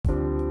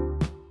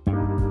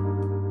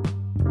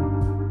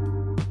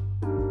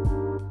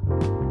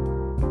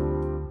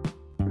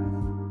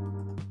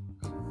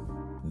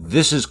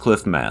This is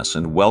Cliff Mass,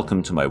 and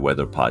welcome to my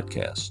weather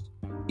podcast.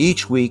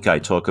 Each week I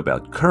talk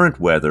about current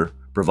weather,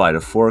 provide a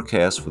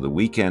forecast for the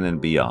weekend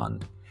and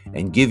beyond,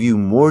 and give you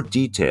more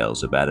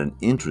details about an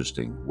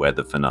interesting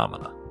weather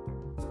phenomena.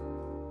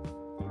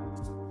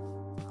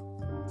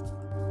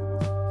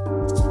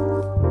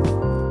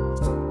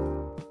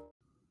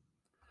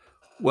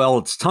 Well,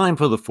 it's time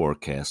for the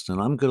forecast, and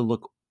I'm going to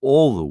look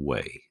all the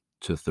way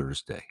to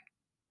Thursday.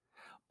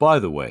 By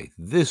the way,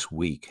 this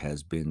week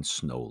has been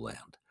snowland.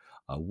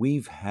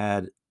 We've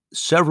had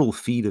several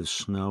feet of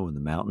snow in the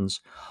mountains.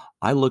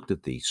 I looked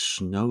at the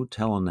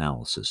SNOWTEL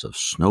analysis of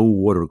snow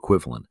water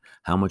equivalent,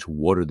 how much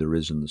water there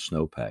is in the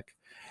snowpack.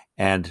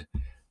 And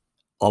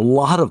a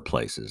lot of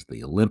places,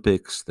 the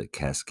Olympics, the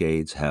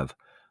Cascades, have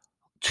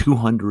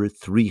 200,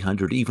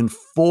 300, even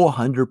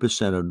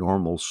 400% of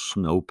normal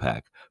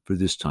snowpack for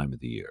this time of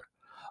the year.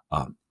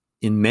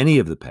 In many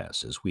of the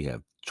passes, we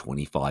have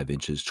 25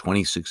 inches,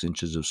 26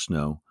 inches of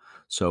snow.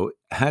 So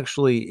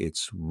actually,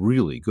 it's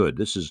really good.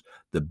 This is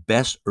the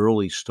best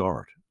early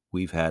start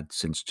we've had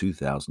since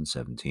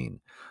 2017.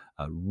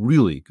 A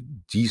really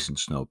decent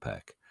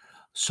snowpack.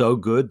 So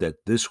good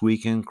that this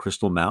weekend,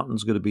 Crystal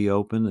Mountain's going to be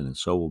open, and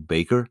so will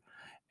Baker.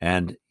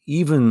 And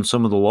even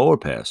some of the lower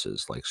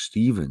passes, like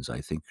Stevens,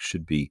 I think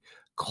should be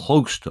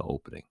close to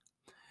opening.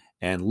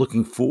 And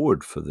looking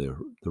forward for the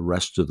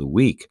rest of the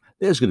week,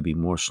 there's going to be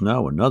more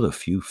snow, another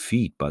few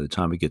feet by the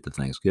time we get to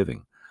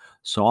Thanksgiving.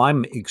 So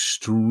I'm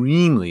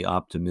extremely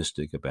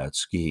optimistic about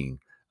skiing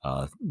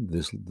in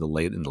the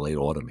late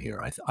autumn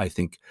here. I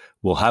think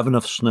we'll have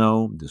enough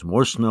snow. There's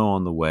more snow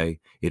on the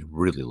way. It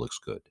really looks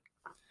good.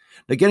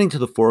 Now, getting to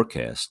the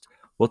forecast.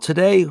 Well,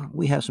 today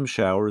we have some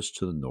showers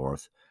to the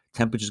north.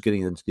 Temperatures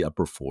getting into the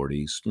upper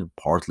 40s,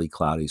 partly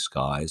cloudy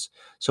skies.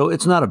 So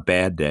it's not a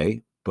bad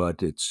day,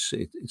 but it's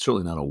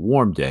certainly not a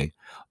warm day,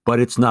 but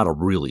it's not a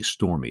really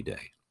stormy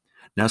day.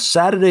 Now,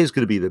 Saturday is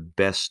going to be the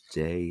best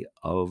day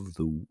of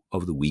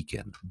the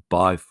weekend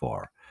by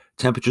far.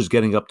 Temperatures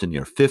getting up to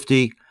near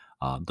 50.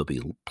 There'll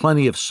be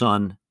plenty of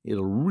sun.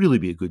 It'll really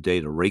be a good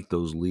day to rake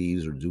those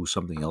leaves or do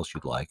something else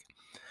you'd like.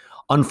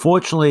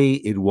 Unfortunately,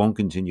 it won't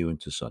continue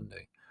into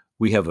Sunday.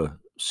 We have a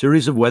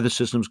series of weather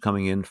systems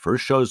coming in.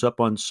 First shows up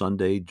on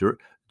Sunday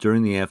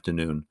during the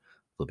afternoon.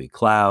 There'll be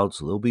clouds.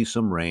 There'll be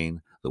some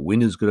rain. The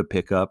wind is going to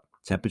pick up.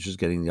 Temperatures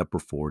getting in the upper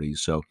 40s.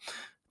 So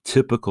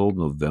typical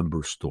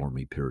November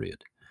stormy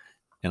period.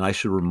 And I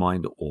should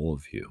remind all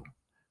of you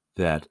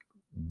that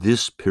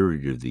this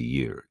period of the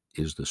year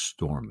is the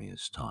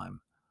stormiest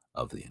time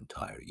of the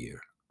entire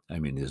year. I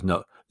mean, there's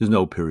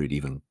no period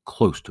even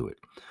close to it.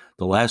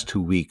 The last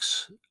 2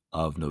 weeks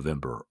of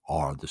November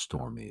are the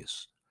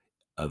stormiest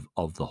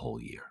of the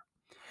whole year.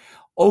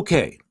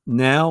 Okay,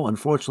 now,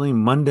 unfortunately,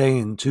 Monday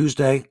and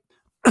Tuesday,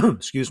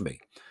 excuse me,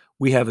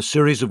 we have a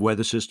series of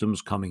weather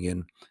systems coming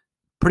in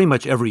pretty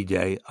much every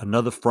day.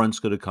 Another front's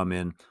going to come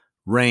in,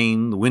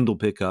 rain, the wind will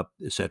pick up,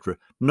 etc.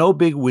 No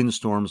big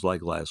windstorms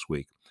like last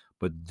week,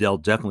 but there'll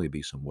definitely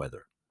be some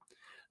weather.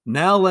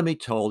 Now let me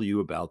tell you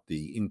about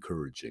the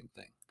encouraging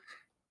thing.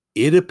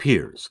 It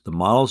appears the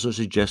models are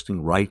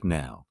suggesting right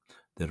now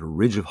that a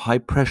ridge of high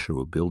pressure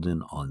will build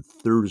in on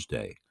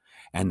Thursday,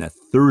 and that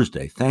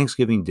Thursday,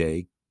 Thanksgiving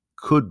Day,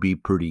 could be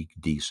pretty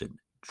decent.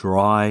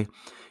 Dry.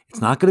 It's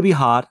not going to be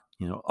hot,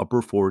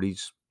 upper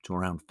 40s to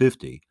around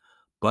 50,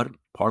 but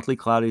partly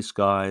cloudy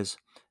skies,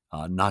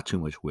 not too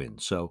much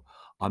wind. So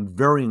I'm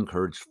very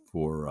encouraged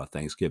for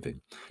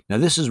Thanksgiving. Now,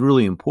 this is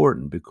really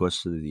important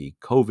because of the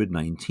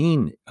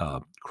COVID-19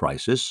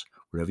 crisis,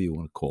 whatever you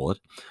want to call it.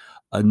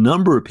 A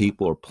number of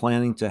people are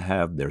planning to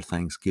have their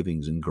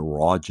Thanksgivings in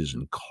garages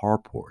and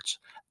carports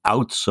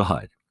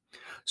outside.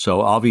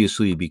 So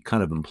obviously it'd be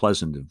kind of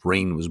unpleasant if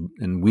rain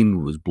and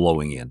wind was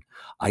blowing in.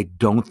 I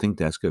don't think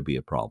that's going to be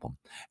a problem.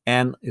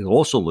 And it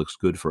also looks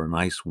good for a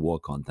nice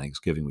walk on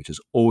Thanksgiving, which is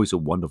always a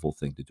wonderful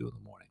thing to do in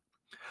the morning.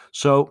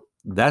 So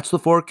that's the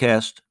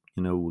forecast.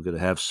 We're going to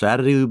have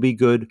Saturday will be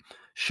good.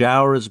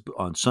 Showers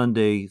on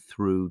Sunday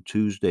through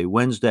Tuesday,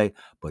 Wednesday,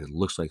 but it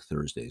looks like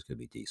Thursday is going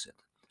to be decent.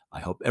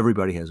 I hope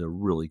everybody has a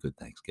really good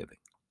Thanksgiving.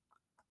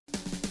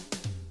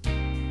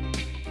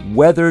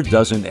 Weather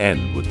doesn't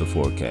end with the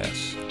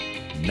forecast.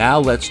 Now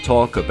let's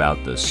talk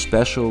about the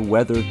special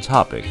weather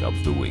topic of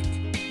the week.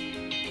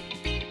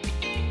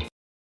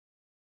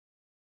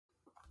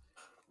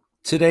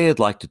 Today I'd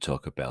like to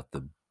talk about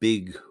the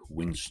big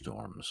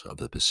windstorms of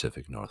the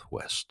Pacific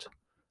Northwest,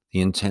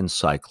 the intense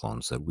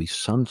cyclones that we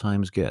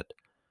sometimes get,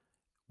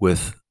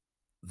 with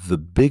the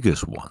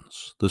biggest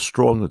ones, the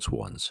strongest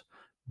ones,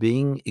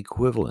 being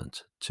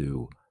equivalent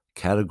to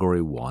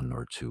Category 1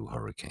 or 2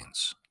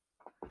 hurricanes.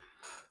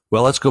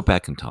 Well, let's go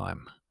back in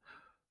time.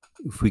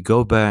 If we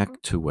go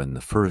back to when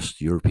the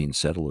first European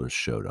settlers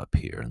showed up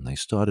here and they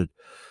started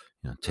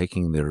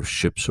taking their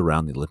ships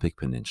around the Olympic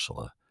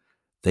Peninsula,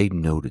 they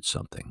noted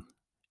something.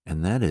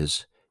 And that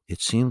is,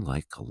 it seemed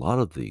like a lot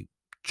of the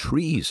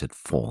trees had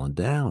fallen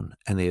down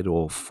and they had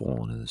all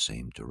fallen in the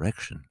same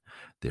direction.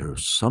 There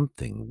was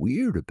something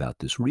weird about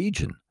this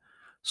region.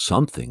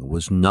 Something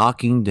was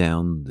knocking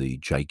down the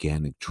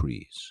gigantic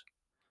trees.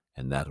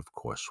 And that, of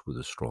course, were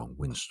the strong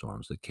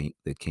windstorms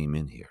that came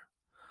in here.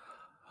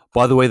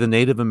 By the way, the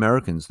Native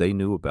Americans, they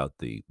knew about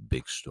the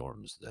big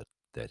storms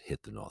that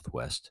hit the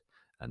Northwest,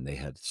 and they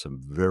had some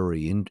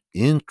very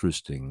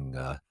interesting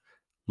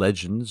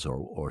legends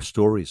or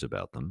stories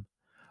about them.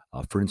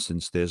 For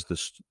instance, there's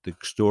the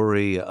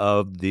story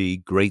of the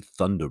Great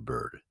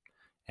Thunderbird,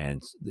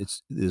 and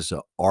there's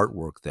an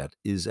artwork that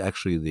is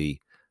actually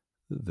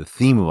the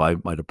theme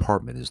of my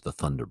department is the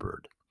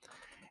Thunderbird.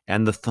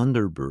 And the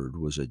Thunderbird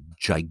was a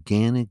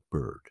gigantic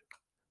bird,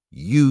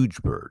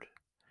 huge bird,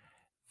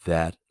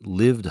 that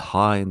lived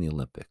high in the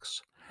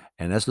Olympics.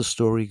 And as the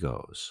story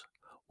goes,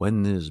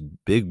 when this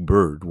big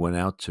bird went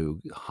out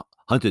to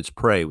hunt its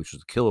prey, which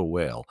was a killer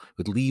whale,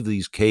 would leave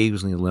these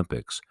caves in the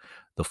Olympics,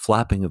 the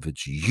flapping of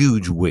its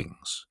huge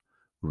wings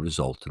would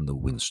result in the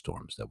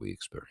windstorms that we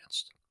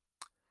experienced.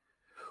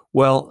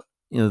 Well,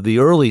 the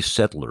early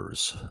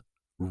settlers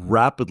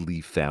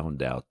rapidly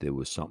found out there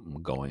was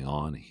something going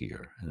on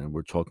here, and then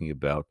we're talking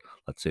about,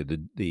 let's say,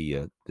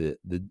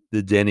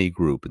 the Denny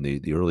group in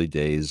the early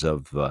days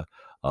of the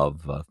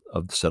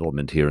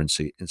settlement here in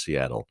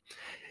Seattle.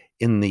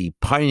 In the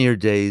pioneer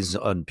days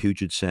on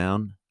Puget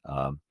Sound,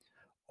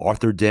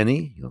 Arthur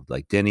Denny,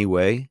 like Denny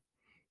Way,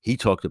 he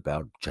talked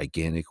about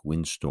gigantic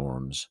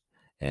windstorms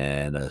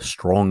and a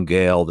strong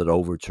gale that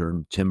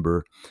overturned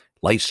timber,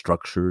 light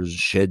structures,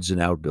 sheds,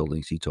 and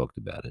outbuildings. He talked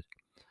about it.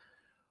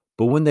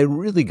 But when they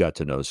really got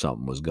to know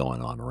something was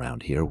going on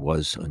around here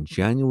was on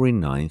January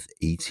 9th,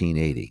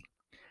 1880.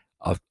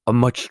 A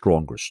much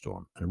stronger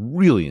storm, a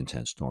really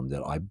intense storm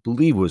that I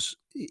believe was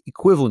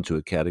equivalent to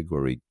a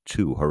Category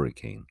 2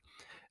 hurricane,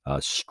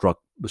 struck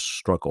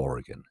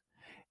Oregon.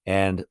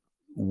 And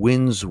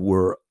winds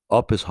were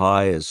up as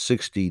high as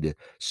 60 to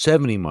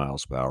 70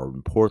 miles per hour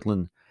in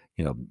Portland.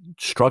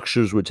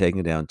 Structures were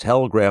taken down,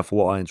 telegraph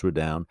lines were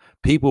down,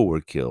 people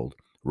were killed,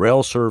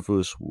 rail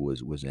service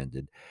was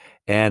ended.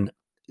 And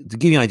to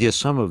give you an idea,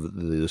 some of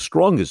the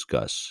strongest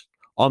gusts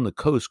on the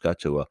coast got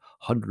to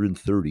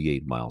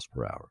 138 miles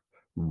per hour.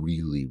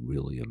 Really,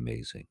 really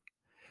amazing.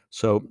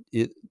 So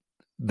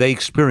they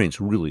experienced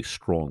really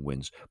strong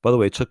winds. By the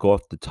way, it took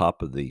off the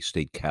top of the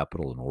state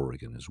capitol in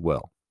Oregon as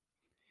well.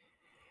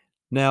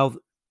 Now,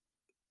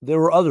 there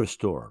were other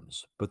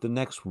storms, but the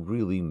next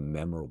really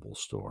memorable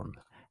storm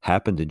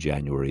happened in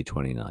January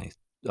 29th,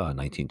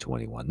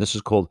 1921. This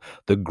is called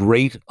the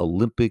Great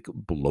Olympic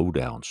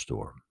Blowdown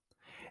Storm.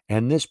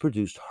 And this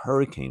produced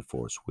hurricane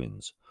force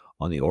winds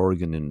on the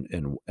Oregon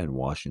and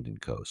Washington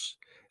coasts.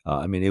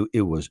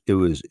 It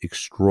was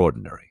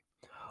extraordinary.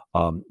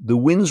 The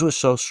winds were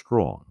so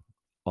strong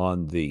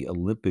on the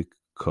Olympic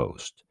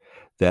coast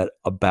that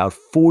about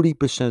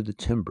 40% of the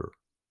timber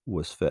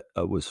was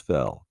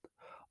felled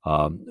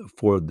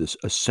for this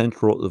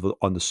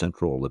on the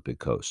Central Olympic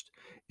coast.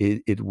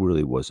 It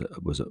really was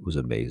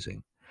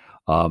amazing.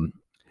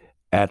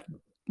 At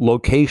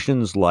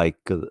locations like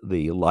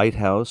the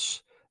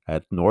lighthouse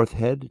at North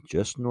Head,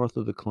 just north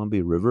of the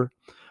Columbia River,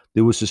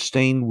 there was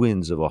sustained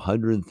winds of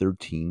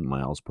 113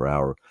 miles per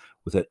hour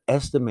with an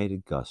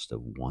estimated gust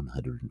of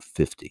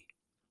 150.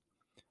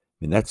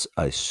 That's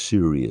a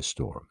serious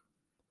storm.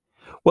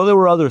 Well, there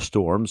were other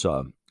storms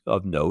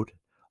of note.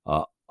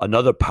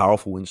 Another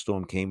powerful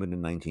windstorm came in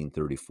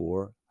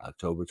 1934,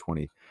 October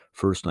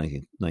 21st,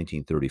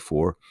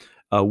 1934.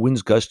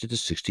 Winds gusted to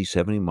 60,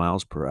 70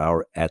 miles per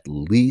hour at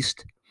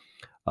least.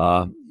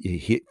 5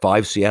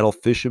 Seattle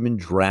fishermen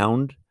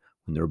drowned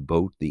when their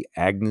boat, the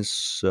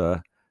Agnes,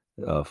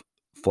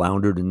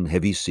 floundered in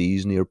heavy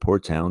seas near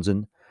Port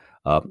Townsend.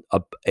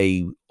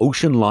 A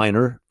ocean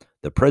liner,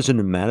 the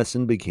President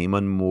Madison, became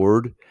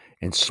unmoored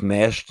and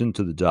smashed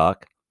into the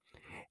dock.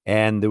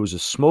 And there was a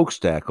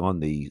smokestack on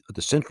the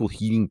central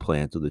heating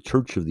plant of the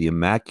Church of the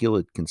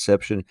Immaculate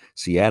Conception,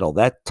 Seattle.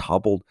 That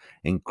toppled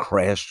and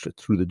crashed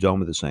through the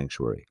dome of the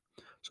sanctuary.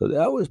 So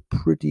that was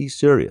pretty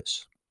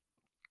serious.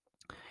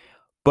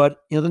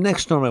 But the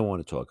next storm I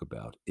want to talk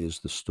about is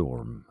the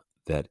storm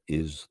that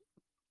is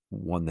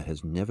one that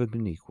has never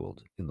been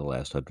equaled in the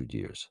last 100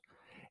 years.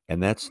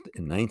 And that's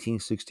in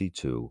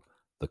 1962,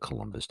 the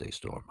Columbus Day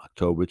storm,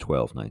 October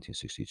 12,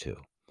 1962.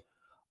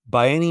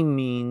 By any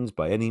means,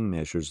 by any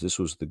measures, this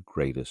was the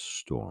greatest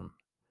storm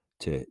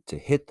to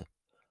hit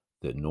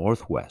the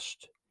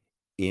Northwest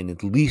in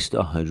at least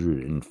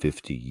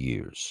 150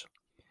 years.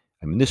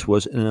 This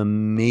was an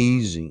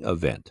amazing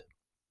event.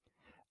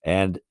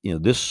 And,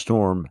 this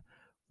storm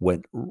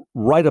went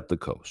right up the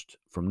coast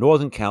from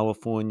Northern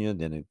California,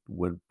 then it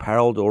went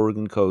parallel to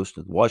Oregon coast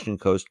and Washington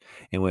coast,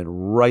 and went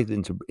right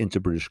into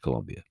British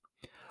Columbia.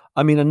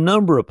 A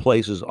number of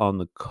places on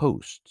the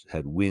coast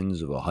had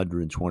winds of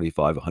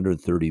 125,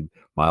 130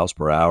 miles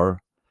per hour.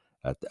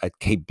 At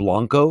Cape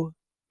Blanco,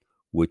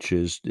 which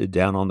is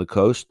down on the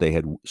coast, they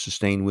had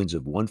sustained winds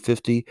of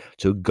 150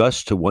 to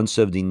gusts to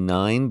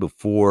 179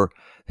 before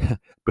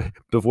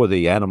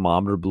the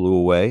anemometer blew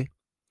away.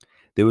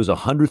 There was a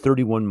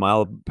 131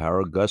 mile per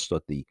hour gust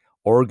at the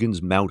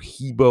Oregon's Mount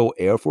Hebo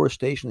Air Force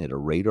Station. They had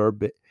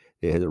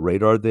a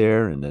radar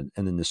there, and then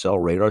the Nacelle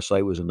radar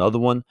site was another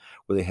one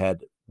where they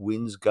had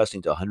winds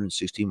gusting to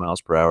 160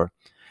 miles per hour.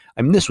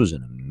 I mean, this was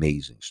an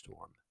amazing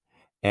storm.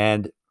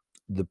 And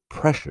the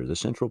pressure, the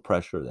central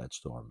pressure of that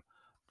storm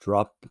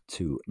dropped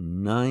to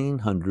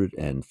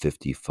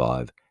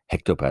 955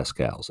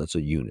 hectopascals. That's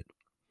a unit.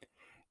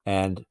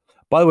 And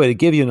by the way, to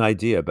give you an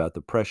idea about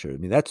the pressure, I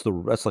mean that's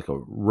like a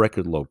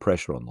record low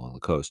pressure along the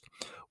coast.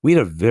 We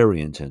had a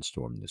very intense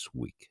storm this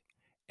week,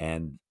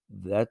 and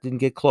that didn't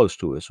get close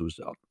to us. It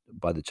was up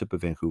by the tip of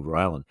Vancouver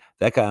Island.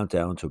 That got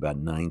down to about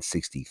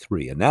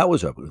 963, and that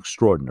was an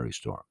extraordinary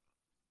storm.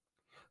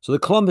 So the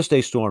Columbus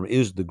Day storm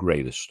is the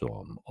greatest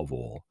storm of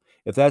all.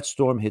 If that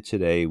storm hit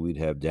today, we'd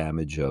have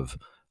damage of,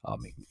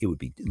 it would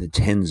be in the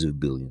tens of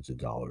billions of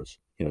dollars,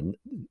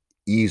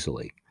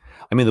 easily.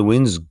 I mean, the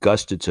winds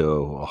gusted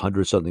to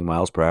 100 something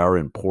miles per hour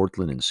in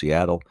Portland and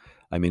Seattle.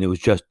 I mean, it was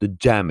just the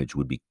damage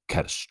would be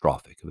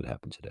catastrophic if it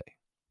happened today.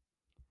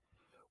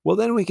 Well,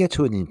 then we get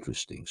to an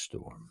interesting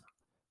storm,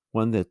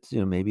 one that,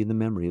 maybe in the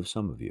memory of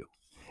some of you.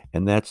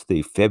 And that's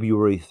the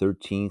February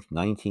 13th,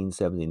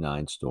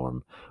 1979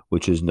 storm,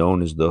 which is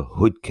known as the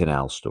Hood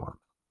Canal storm.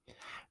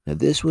 Now,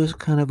 this was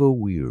kind of a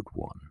weird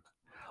one.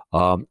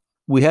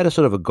 We had a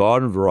sort of a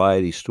garden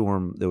variety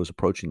storm that was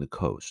approaching the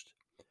coast,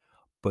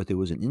 but there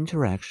was an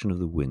interaction of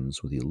the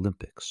winds with the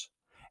Olympics.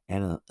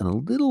 And a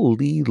little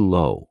lee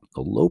low,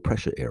 a low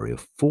pressure area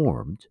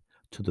formed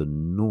to the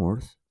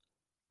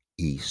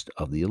northeast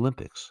of the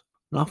Olympics,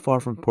 not far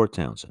from Port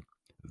Townsend.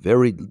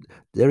 Very,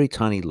 very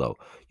tiny low.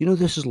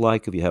 This is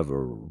like if you have a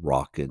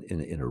rock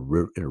in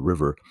a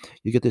river,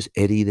 you get this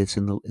eddy that's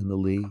in the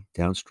lee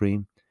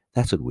downstream.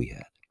 That's what we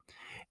had.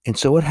 And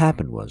so what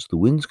happened was the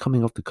winds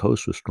coming off the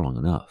coast were strong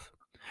enough,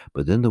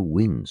 but then the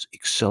winds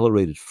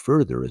accelerated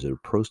further as it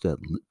approached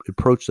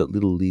that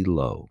little lee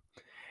low,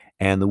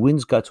 and the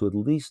winds got to at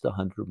least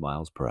 100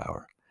 miles per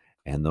hour,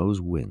 and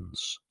those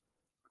winds,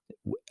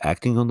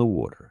 acting on the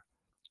water,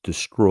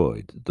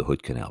 destroyed the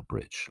Hood Canal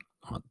Bridge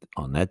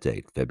on that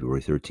date,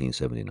 February 13,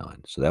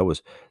 79. So that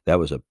was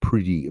a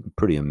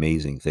pretty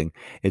amazing thing.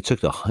 It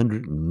took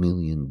 $100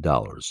 million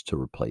to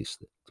replace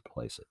it.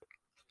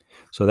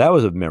 So that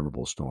was a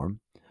memorable storm.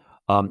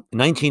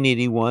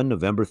 1981,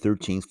 November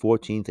 13th,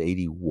 14th,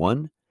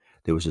 81,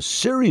 there was a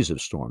series of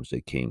storms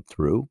that came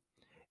through,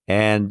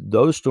 and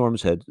those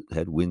storms had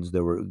winds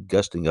that were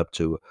gusting up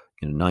to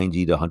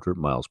 90 to 100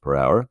 miles per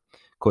hour.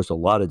 Caused a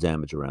lot of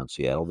damage around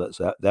Seattle.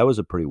 That was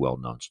a pretty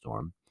well-known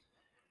storm.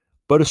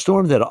 But a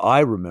storm that I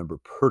remember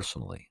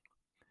personally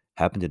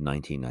happened in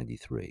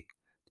 1993,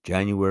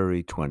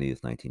 January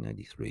 20th,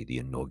 1993, the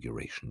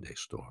Inauguration Day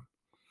storm.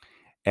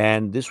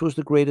 And this was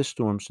the greatest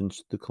storm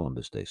since the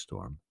Columbus Day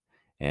storm.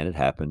 And it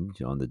happened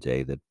on the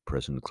day that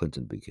President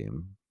Clinton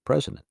became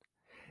president.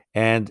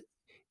 And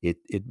it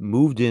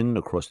moved in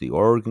across the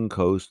Oregon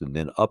coast and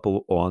then up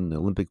on the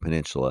Olympic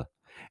Peninsula.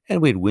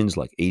 And we had winds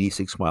like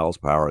 86 miles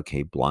per hour at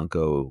Cape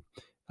Blanco,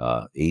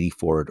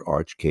 84 at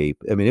Arch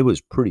Cape. I mean, it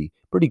was pretty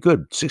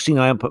good.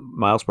 69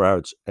 miles per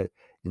hour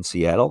in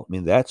Seattle. I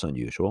mean, that's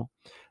unusual.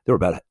 There were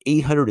about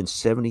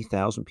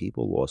 870,000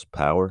 people lost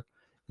power.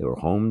 There were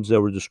homes that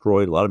were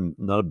destroyed. A lot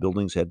of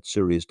buildings had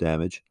serious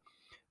damage.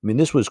 I mean,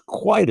 this was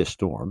quite a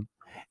storm,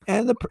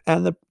 and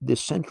the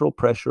central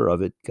pressure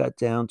of it got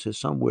down to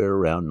somewhere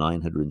around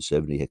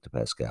 970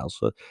 hectopascals.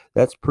 So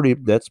that's pretty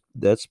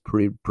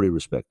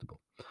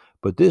respectable.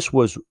 But this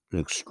was an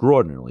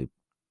extraordinarily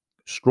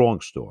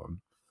strong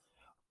storm,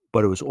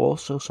 but it was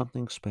also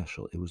something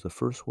special. It was the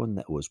first one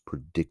that was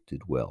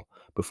predicted well.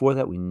 Before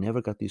that, we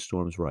never got these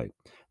storms right.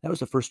 That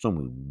was the first storm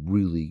we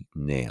really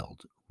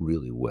nailed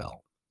really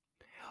well,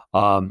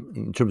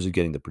 in terms of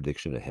getting the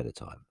prediction ahead of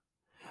time.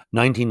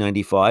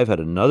 1995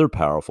 had another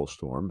powerful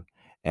storm,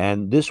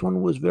 and this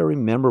one was very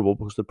memorable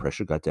because the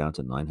pressure got down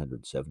to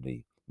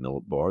 970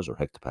 millibars or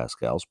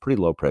hectopascals, pretty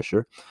low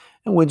pressure,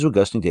 and winds were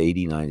gusting to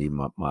 80, 90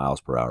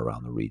 miles per hour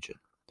around the region.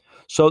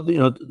 So,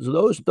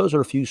 those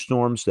are a few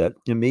storms that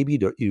maybe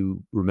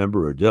you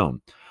remember or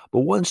don't. But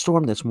one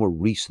storm that's more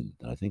recent,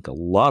 that I think a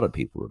lot of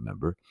people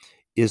remember,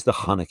 is the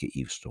Hanukkah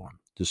Eve storm,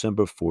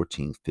 December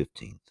 14th,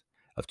 15th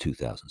of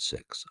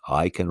 2006.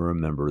 I can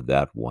remember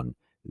that one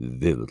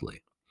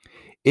vividly.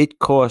 It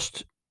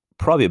cost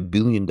probably $1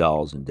 billion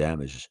in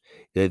damage.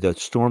 The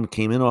storm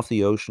came in off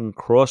the ocean,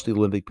 crossed the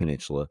Olympic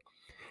Peninsula,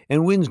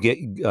 and winds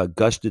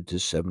gusted to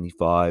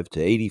 75 to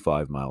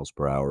 85 miles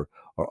per hour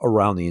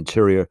around the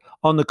interior.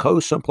 On the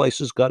coast, some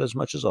places got as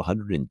much as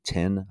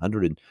 110,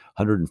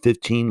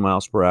 115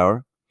 miles per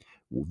hour.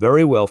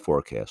 Very well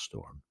forecast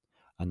storm.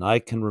 And I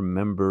can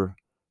remember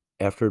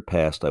after it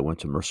passed, I went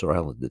to Mercer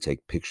Island to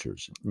take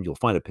pictures. And you'll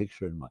find a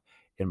picture in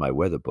my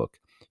weather book.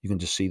 You can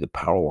just see the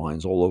power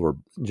lines all over,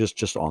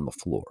 just on the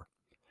floor.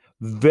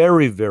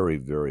 Very, very,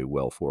 very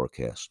well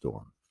forecast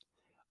storm.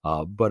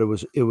 But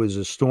it was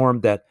a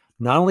storm that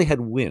not only had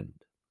wind,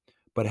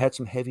 but had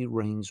some heavy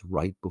rains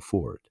right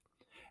before it,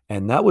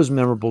 and that was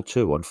memorable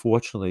too.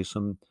 Unfortunately,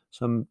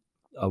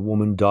 a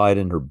woman died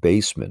in her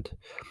basement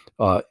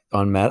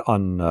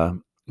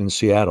in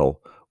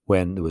Seattle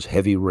when there was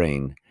heavy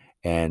rain,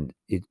 and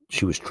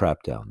she was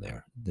trapped down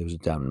there. There was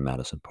down in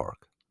Madison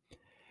Park.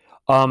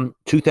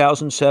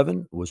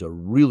 2007 was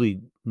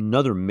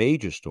another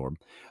major storm.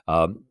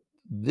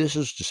 this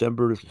is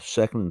December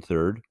 2nd and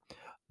 3rd.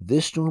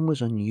 This storm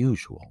was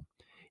unusual.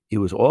 It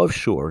was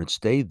offshore and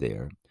stayed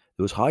there.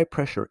 There was high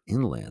pressure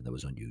inland that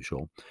was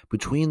unusual.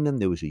 Between them,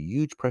 there was a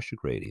huge pressure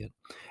gradient,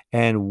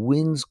 and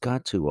winds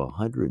got to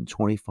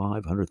 125,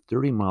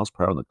 130 miles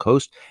per hour on the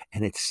coast,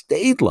 and it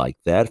stayed like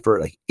that for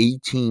like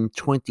 18,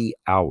 20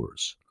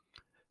 hours.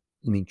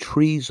 I mean,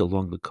 trees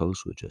along the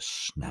coast were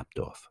just snapped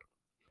off.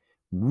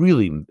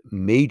 Really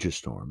major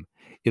storm.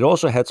 It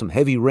also had some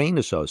heavy rain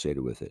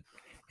associated with it.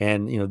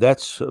 And,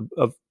 that's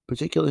of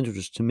particular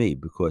interest to me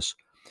because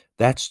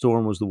that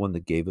storm was the one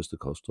that gave us the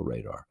coastal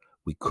radar.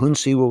 We couldn't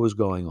see what was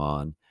going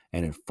on,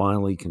 and it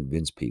finally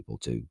convinced people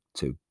to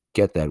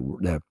get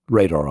that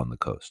radar on the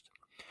coast.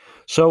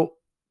 So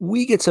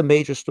we get some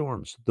major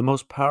storms. The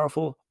most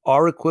powerful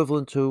are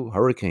equivalent to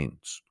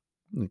hurricanes,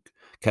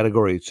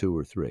 category 2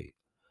 or 3.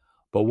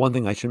 But one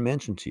thing I should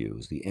mention to you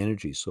is the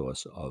energy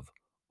source of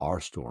our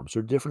storms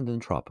are different than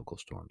tropical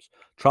storms.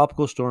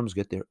 Tropical storms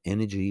get their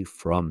energy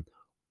from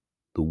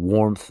the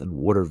warmth and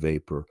water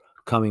vapor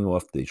coming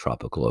off the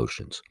tropical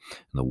oceans.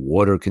 And the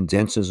water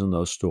condenses in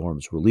those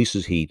storms,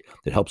 releases heat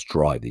that helps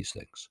dry these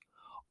things.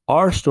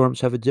 Our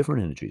storms have a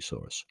different energy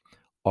source.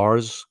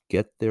 Ours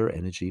get their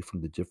energy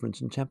from the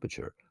difference in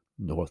temperature,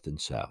 north and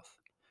south.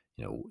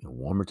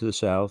 Warmer to the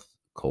south,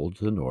 cold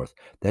to the north.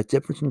 That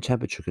difference in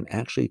temperature can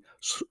actually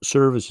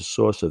serve as a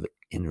source of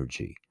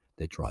energy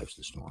that drives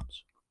the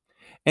storms.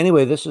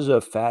 Anyway, this is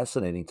a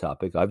fascinating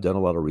topic. I've done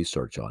a lot of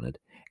research on it,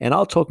 and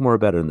I'll talk more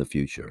about it in the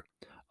future.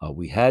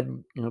 We had,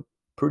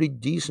 pretty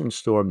decent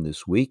storm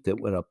this week that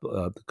went up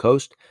the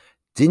coast.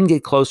 Didn't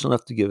get close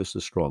enough to give us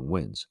the strong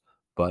winds,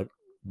 but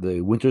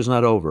the winter's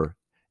not over,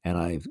 and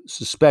I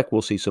suspect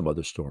we'll see some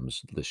other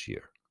storms this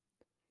year.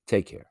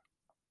 Take care.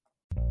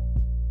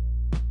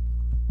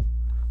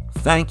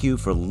 Thank you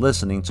for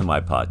listening to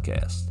my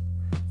podcast.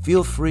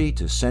 Feel free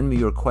to send me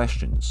your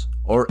questions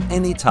or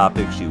any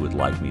topics you would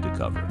like me to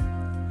cover.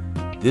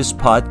 This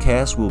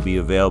podcast will be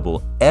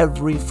available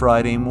every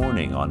Friday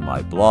morning on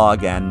my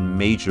blog and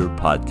major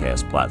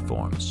podcast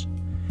platforms.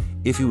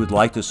 If you would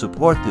like to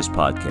support this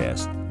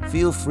podcast,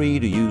 feel free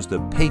to use the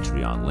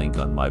Patreon link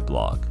on my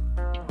blog.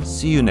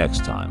 See you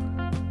next time.